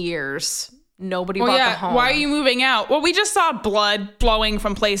many years. Nobody bought the home. Why are you moving out? Well, we just saw blood blowing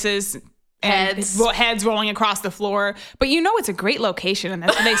from places. Heads rolling across the floor. But you know it's a great location, and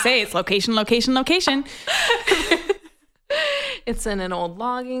that's what they say. It's location, location, location. It's in an old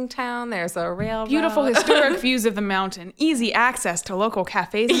logging town. There's a railroad. Beautiful historic views of the mountain. Easy access to local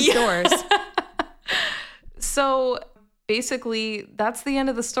cafes and stores. So basically, that's the end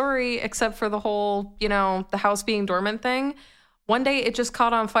of the story, except for the whole, the house being dormant thing. One day it just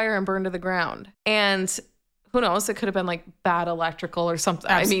caught on fire and burned to the ground. And who knows? It could have been like bad electrical or something.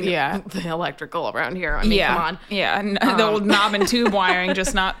 The electrical around here. I mean, come on. Yeah, and the old knob and tube wiring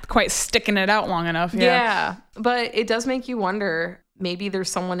just not quite sticking it out long enough. Yeah, but it does make you wonder, maybe there's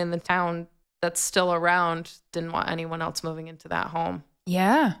someone in the town that's still around, didn't want anyone else moving into that home.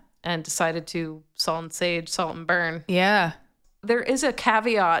 Yeah. and decided to salt and burn. Yeah. There is a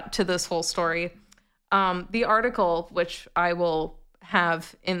caveat to this whole story. The article, which I will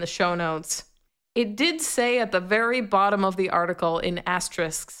have in the show notes, it did say at the very bottom of the article in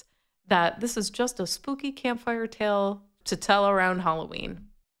asterisks that this is just a spooky campfire tale to tell around Halloween.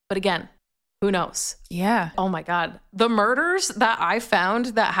 But again, who knows? Yeah. Oh my God. The murders that I found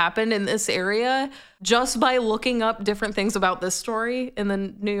that happened in this area, just by looking up different things about this story in the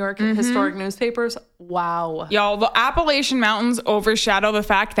New York historic newspapers. Wow. Y'all, the Appalachian Mountains overshadow the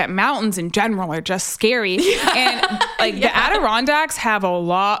fact that mountains in general are just scary. And the Adirondacks have a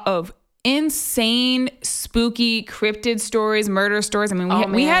lot of insane, spooky, cryptid stories, murder stories. I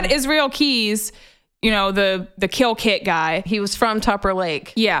mean, we had Israel Keys, the kill kit guy. He was from Tupper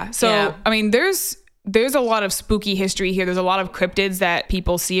Lake. Yeah. So, I mean, there's a lot of spooky history here. There's a lot of cryptids that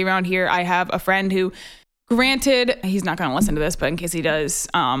people see around here. I have a friend who, granted, he's not going to listen to this, but in case he does,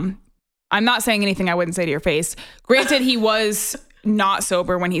 I'm not saying anything I wouldn't say to your face. Granted, he was not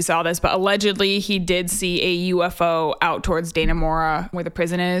sober when he saw this, but allegedly he did see a UFO out towards Dannemora where the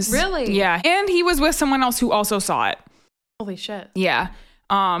prison is. Really? Yeah. And he was with someone else who also saw it. Holy shit. Yeah.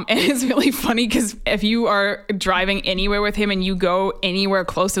 And it's really funny because if you are driving anywhere with him and you go anywhere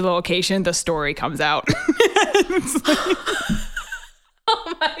close to the location, the story comes out.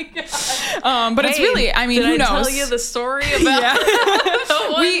 Oh my God. But it's really, I mean, who knows? Did I tell you the story about the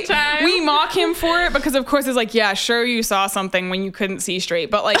one time? We mock him for it because, of course, it's like, yeah, sure, you saw something when you couldn't see straight.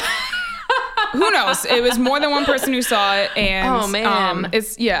 But, who knows? It was more than one person who saw it. And, oh, man.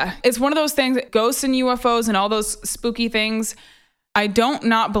 It's one of those things, ghosts and UFOs and all those spooky things. I don't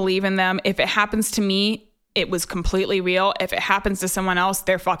not believe in them. If it happens to me, it was completely real. If it happens to someone else,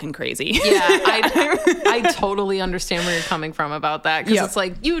 they're fucking crazy. Yeah, I totally understand where you're coming from about that. Because it's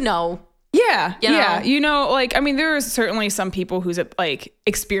like, Yeah. I mean, there are certainly some people whose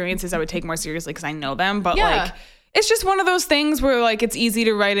experiences I would take more seriously because I know them. But it's just one of those things where it's easy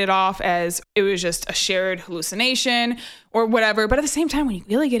to write it off as it was just a shared hallucination or whatever. But at the same time, when you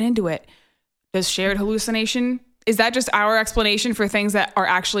really get into it, does shared hallucination, is that just our explanation for things that are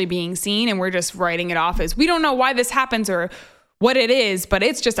actually being seen and we're just writing it off as we don't know why this happens or what it is, but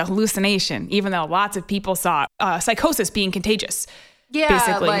it's just a hallucination, even though lots of people saw psychosis being contagious. Yeah,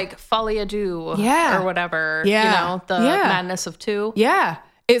 basically. like folie à deux or whatever. Yeah. The madness of two. Yeah.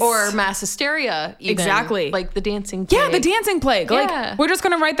 Or mass hysteria, even. Exactly. Like the dancing plague. Yeah, the dancing plague. Yeah. We're just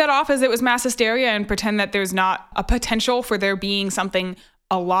going to write that off as it was mass hysteria and pretend that there's not a potential for there being something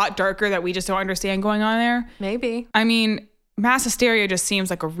a lot darker that we just don't understand going on there. Maybe. I mean, mass hysteria just seems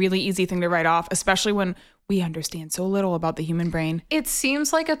like a really easy thing to write off, especially when we understand so little about the human brain. It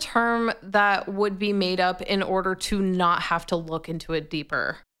seems like a term that would be made up in order to not have to look into it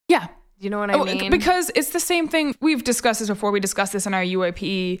deeper. Yeah. You know what I mean? Because it's the same thing. We've discussed this before. We discussed this in our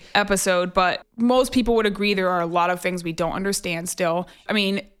UAP episode, but most people would agree there are a lot of things we don't understand still. I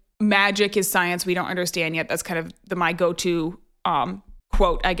mean, magic is science we don't understand yet. That's kind of my go-to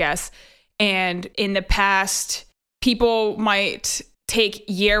quote, I guess. And in the past, people might take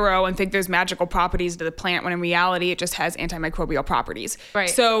yarrow and think there's magical properties to the plant when in reality it just has antimicrobial properties. Right.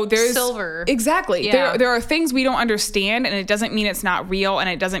 So there's silver. Exactly. Yeah. There are things we don't understand, and it doesn't mean it's not real, and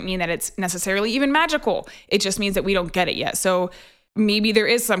it doesn't mean that it's necessarily even magical. It just means that we don't get it yet. So maybe there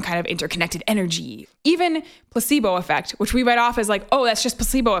is some kind of interconnected energy. Even placebo effect, which we write off as that's just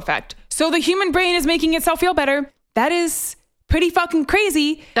placebo effect. So the human brain is making itself feel better. That is pretty fucking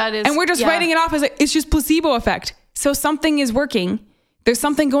crazy. That is. And we're just writing it off as it's just placebo effect. So something is working. There's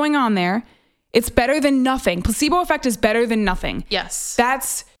something going on there. It's better than nothing. Placebo effect is better than nothing. Yes.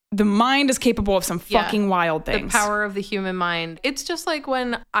 The mind is capable of some fucking wild things. The power of the human mind. It's just like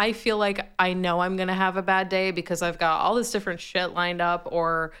when I feel like I know I'm going to have a bad day because I've got all this different shit lined up,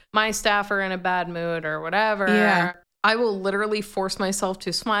 or my staff are in a bad mood or whatever. Yeah. I will literally force myself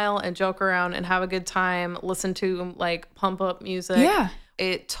to smile and joke around and have a good time, listen to pump up music. Yeah.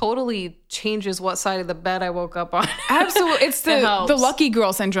 It totally changes what side of the bed I woke up on. Absolutely. It's the lucky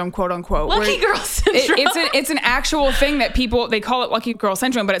girl syndrome, quote unquote. Lucky girl syndrome. It's an actual thing that they call it lucky girl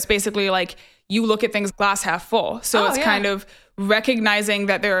syndrome, but it's basically you look at things glass half full. So it's kind of recognizing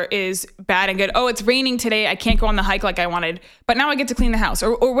that there is bad and good. Oh, it's raining today. I can't go on the hike like I wanted, but now I get to clean the house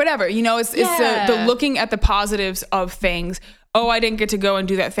or whatever. It's the looking at the positives of things oh, I didn't get to go and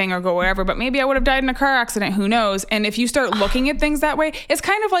do that thing or go wherever, but maybe I would have died in a car accident. Who knows? And if you start looking at things that way, it's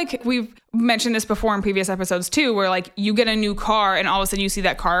kind of like we've mentioned this before in previous episodes too, where like you get a new car and all of a sudden you see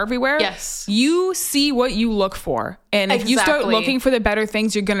that car everywhere. Yes. You see what you look for. And if you start looking for the better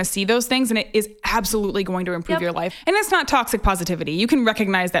things, you're going to see those things, and it is absolutely going to improve your life. And it's not toxic positivity. You can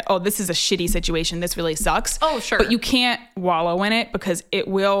recognize that, oh, this is a shitty situation. This really sucks. Oh, sure. But you can't wallow in it because it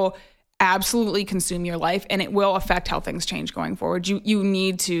will absolutely consume your life, and it will affect how things change going forward. You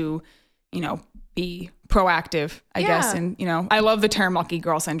need to, be proactive, I guess. And, I love the term lucky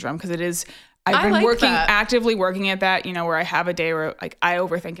girl syndrome because it is, I've been actively working at that, where I have a day where like I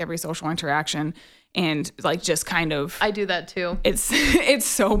overthink every social interaction and like just kind of. I do that too. It's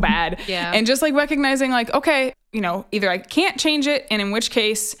so bad. Yeah. And just like recognizing like, okay, either I can't change it, and in which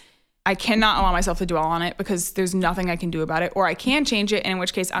case I cannot allow myself to dwell on it because there's nothing I can do about it, or I can change it, and in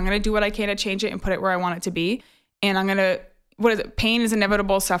which case I'm going to do what I can to change it and put it where I want it to be. And I'm going to, what is it? Pain is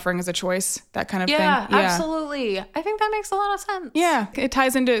inevitable, suffering is a choice, that kind of thing. Yeah, absolutely. I think that makes a lot of sense. Yeah, it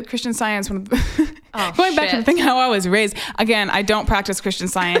ties into Christian Science. Going back to the thing how I was raised. Again, I don't practice Christian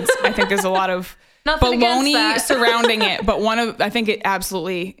Science. I think there's a lot of baloney surrounding it, but I think it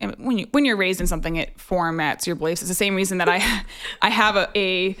absolutely, when you're raised in something, it formats your beliefs. It's the same reason that I have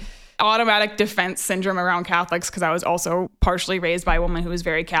a automatic defense syndrome around Catholics because I was also partially raised by a woman who was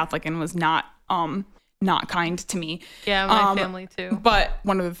very Catholic and was not kind to me. Yeah, my family too. But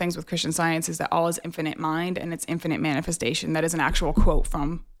one of the things with Christian Science is that all is infinite mind and it's infinite manifestation. That is an actual quote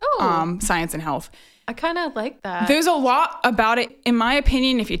from Science and Health. I kind of like that. There's a lot about it. In my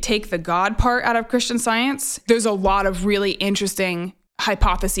opinion, if you take the God part out of Christian Science, there's a lot of really interesting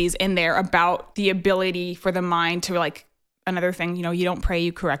hypotheses in there about the ability for the mind to like, another thing, you don't pray,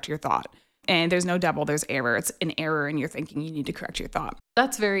 you correct your thought. And there's no devil, there's error. It's an error in your thinking. You need to correct your thought.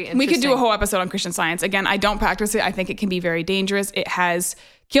 That's very interesting. We could do a whole episode on Christian Science. Again, I don't practice it. I think it can be very dangerous. It has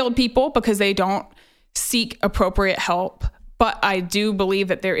killed people because they don't seek appropriate help. But I do believe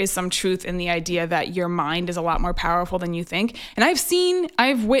that there is some truth in the idea that your mind is a lot more powerful than you think. And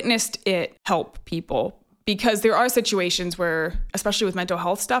I've witnessed it help people. Because there are situations where, especially with mental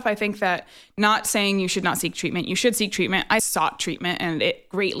health stuff, I think that not saying you should not seek treatment, you should seek treatment. I sought treatment and it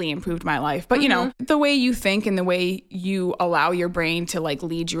greatly improved my life. But, the way you think and the way you allow your brain to like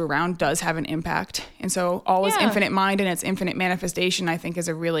lead you around does have an impact. And so all is infinite mind and its infinite manifestation, I think, is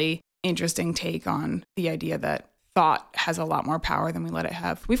a really interesting take on the idea that thought has a lot more power than we let it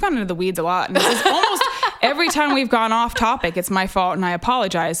have. We've gone into the weeds a lot. And this is almost every time we've gone off topic, it's my fault and I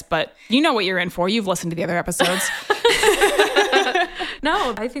apologize, but you know what you're in for. You've listened to the other episodes.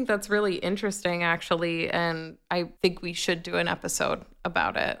 No, I think that's really interesting, actually. And I think we should do an episode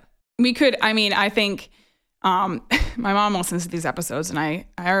about it. We could. I mean, I think my mom listens to these episodes and I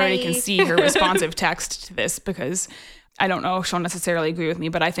already can see her responsive text to this because I don't know if she'll necessarily agree with me,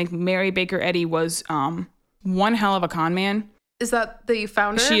 but I think Mary Baker Eddy was one hell of a con man. Is that the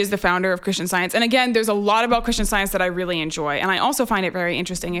founder? She is the founder of Christian Science. And again, there's a lot about Christian Science that I really enjoy. And I also find it very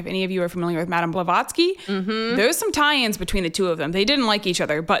interesting. If any of you are familiar with Madame Blavatsky, there's some tie-ins between the two of them. They didn't like each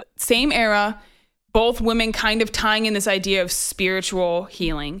other, but same era, both women kind of tying in this idea of spiritual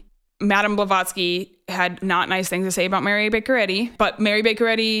healing. Madame Blavatsky had not nice things to say about Mary Baker Eddy, but Mary Baker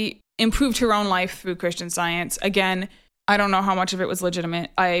Eddy improved her own life through Christian Science. Again, I don't know how much of it was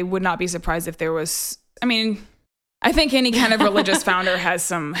legitimate. I would not be surprised if there was, I think any kind of religious founder has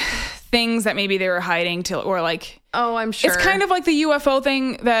some things that maybe they were hiding or like. Oh, I'm sure. It's kind of like the UFO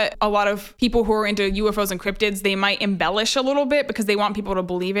thing that a lot of people who are into UFOs and cryptids, they might embellish a little bit because they want people to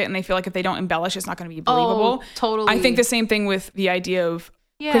believe it. And they feel like if they don't embellish, it's not going to be believable. Oh, totally. I think the same thing with the idea of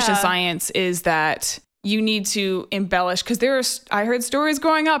Christian Science is that you need to embellish because I heard stories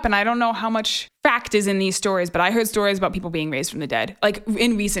growing up and I don't know how much fact is in these stories, but I heard stories about people being raised from the dead, like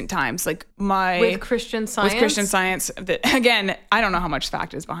in recent times, like with Christian Science. Again, I don't know how much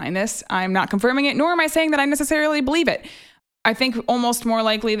fact is behind this. I'm not confirming it, nor am I saying that I necessarily believe it. I think almost more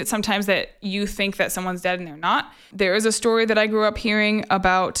likely that sometimes that you think that someone's dead and they're not. There is a story that I grew up hearing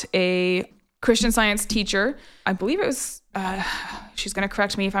about a Christian Science teacher. I believe it was, she's going to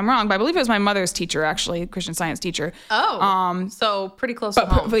correct me if I'm wrong, but I believe it was my mother's teacher, actually, Christian Science teacher. Oh, so pretty close to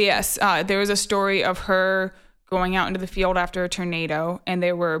home. But yes, there was a story of her going out into the field after a tornado, and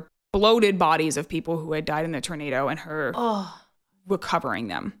there were bloated bodies of people who had died in the tornado, and her recovering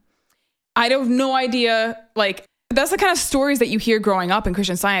them. I have no idea, that's the kind of stories that you hear growing up in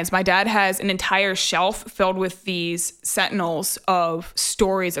Christian Science. My dad has an entire shelf filled with these sentinels of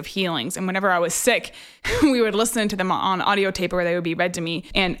stories of healings. And whenever I was sick, we would listen to them on audio tape where they would be read to me.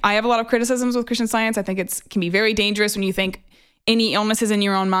 And I have a lot of criticisms with Christian Science. I think it can be very dangerous when you think any illnesses in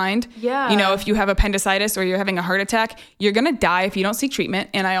your own mind. Yeah. You know, if you have appendicitis or you're having a heart attack, you're going to die if you don't seek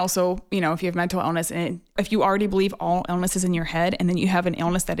treatment. And I also, you know, if you have mental illness, and if you already believe all illness is in your head, and then you have an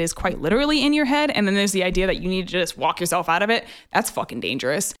illness that is quite literally in your head, and then there's the idea that you need to just walk yourself out of it, that's fucking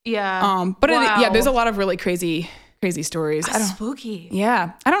dangerous. Yeah. But there's a lot of really crazy stories. Spooky.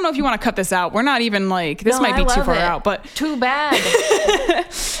 Yeah. I don't know if you want to cut this out. We're not even like, this might be too far out, but too bad.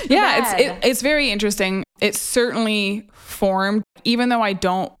 It's very interesting. It's certainly formed, even though I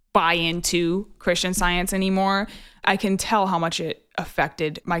don't buy into Christian Science anymore, I can tell how much it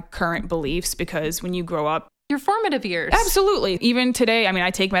affected my current beliefs, because when you grow up, your formative years. Absolutely. Even today, I mean,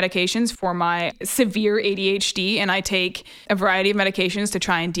 I take medications for my severe ADHD, and I take a variety of medications to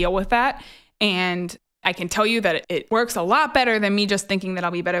try and deal with that. And I can tell you that it works a lot better than me just thinking that I'll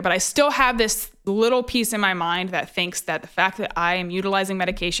be better. But I still have this little piece in my mind that thinks that the fact that I am utilizing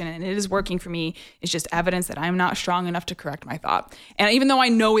medication and it is working for me is just evidence that I'm not strong enough to correct my thought. And even though I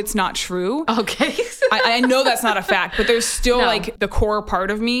know it's not true, okay, I know that's not a fact, but there's still like the core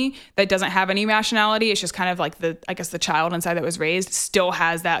part of me that doesn't have any rationality. It's just kind of like the child inside that was raised still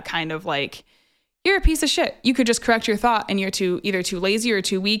has that kind of like, you're a piece of shit. You could just correct your thought, and you're either too lazy or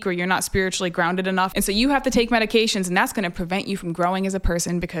too weak, or you're not spiritually grounded enough. And so you have to take medications, and that's going to prevent you from growing as a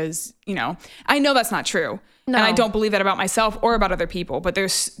person, because, you know, I know that's not true. No. And I don't believe that about myself or about other people, but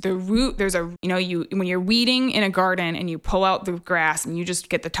when you're weeding in a garden and you pull out the grass and you just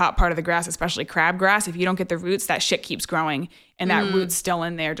get the top part of the grass, especially crabgrass, if you don't get the roots, that shit keeps growing. And that root's still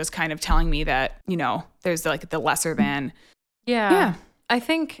in there, just kind of telling me that, you know, there's like the lesser than. Yeah. I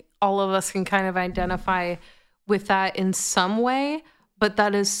think all of us can kind of identify with that in some way, but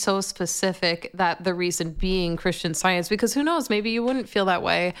that is so specific, that the reason being Christian Science, because who knows, maybe you wouldn't feel that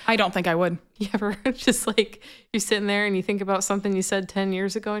way. I don't think I would. You ever just like, you're sitting there and you think about something you said 10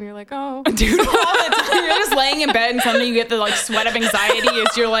 years ago and you're like, oh. Dude, all the time. You're just laying in bed and suddenly you get the like sweat of anxiety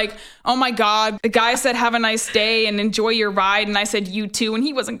as you're like, oh my God, the guy said have a nice day and enjoy your ride. And I said you too, and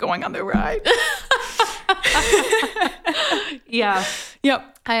he wasn't going on the ride. Yeah.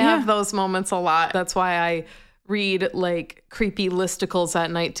 Yep. I have those moments a lot. That's why I read like creepy listicles at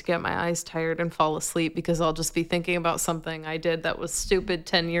night to get my eyes tired and fall asleep, because I'll just be thinking about something I did that was stupid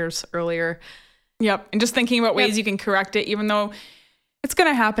 10 years earlier. Yep. And just thinking about ways you can correct it, even though it's going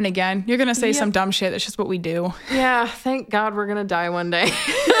to happen again. You're going to say some dumb shit. That's just what we do. Yeah. Thank God we're going to die one day.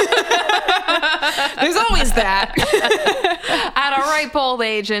 There's always that. At a ripe old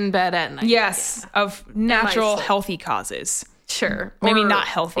age in bed at night. Yes. Of natural, healthy causes. Sure. Maybe not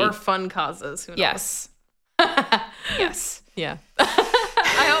healthy. Or fun causes. Who knows? Yes. Yes. Yeah.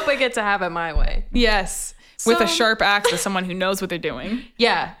 I hope I get to have it my way. Yes. With a sharp axe with someone who knows what they're doing.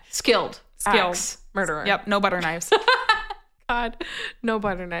 Yeah. Skilled. Axe. Murderer. Yep. No butter knives. God. No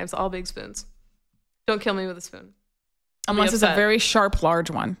butter knives. All big spoons. Don't kill me with a spoon. Unless it's a very sharp, large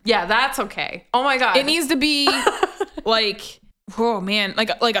one. Yeah, that's okay. Oh my God. It needs to be like, oh man, like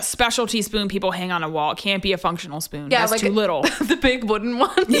a specialty spoon people hang on a wall. It can't be a functional spoon. Yeah, that's like too little. The big wooden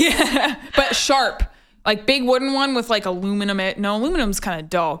one. Yeah, but sharp. Like big wooden one with like aluminum. No, aluminum's kind of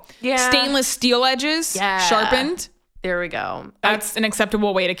dull. Yeah. Stainless steel edges. Yeah. Sharpened. There we go. That's an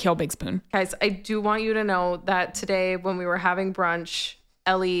acceptable way to kill big spoon. Guys, I do want you to know that today when we were having brunch,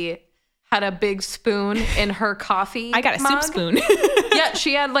 Ellie had a big spoon in her coffee I got a mug. soup spoon. Yeah,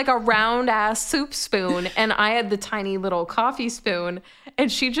 she had like a round ass soup spoon, and I had the tiny little coffee spoon, and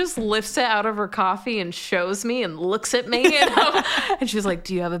she just lifts it out of her coffee and shows me and looks at me, and she's like,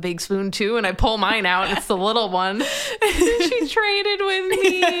 do you have a big spoon too? And I pull mine out, and it's the little one. She traded with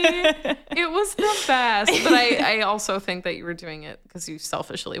me. It was the best. But I also think that you were doing it because you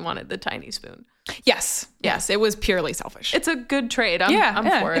selfishly wanted the tiny spoon. Yes. It was purely selfish. It's a good trade. I'm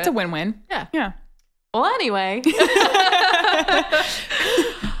for it. It's a win-win. Yeah. Well, anyway.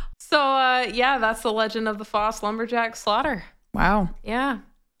 So, that's the legend of the Faust Lumberjack slaughter. Wow. Yeah.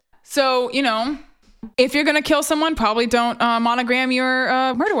 So, if you're going to kill someone, probably don't monogram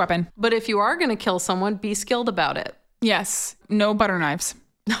your murder weapon. But if you are going to kill someone, be skilled about it. Yes. No butter knives.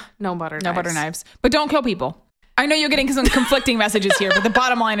 No butter knives. No butter knives. But don't kill people. I know you're getting some conflicting messages here, but the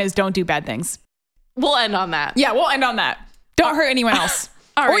bottom line is don't do bad things. We'll end on that. Yeah, we'll end on that. Don't hurt anyone else.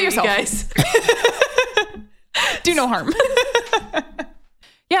 All or right, yourself. You guys. Do no harm.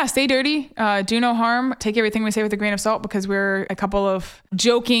 Yeah, stay dirty. Do no harm. Take everything we say with a grain of salt, because we're a couple of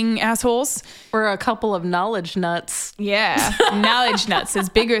joking assholes. We're a couple of knowledge nuts. Yeah, knowledge nuts, as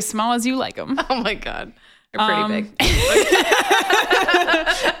big or as small as you like them. Oh my God. They're pretty big.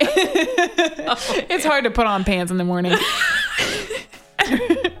 It's hard to put on pants in the morning.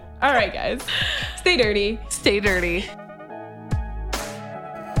 All right, guys. Stay dirty. Stay dirty.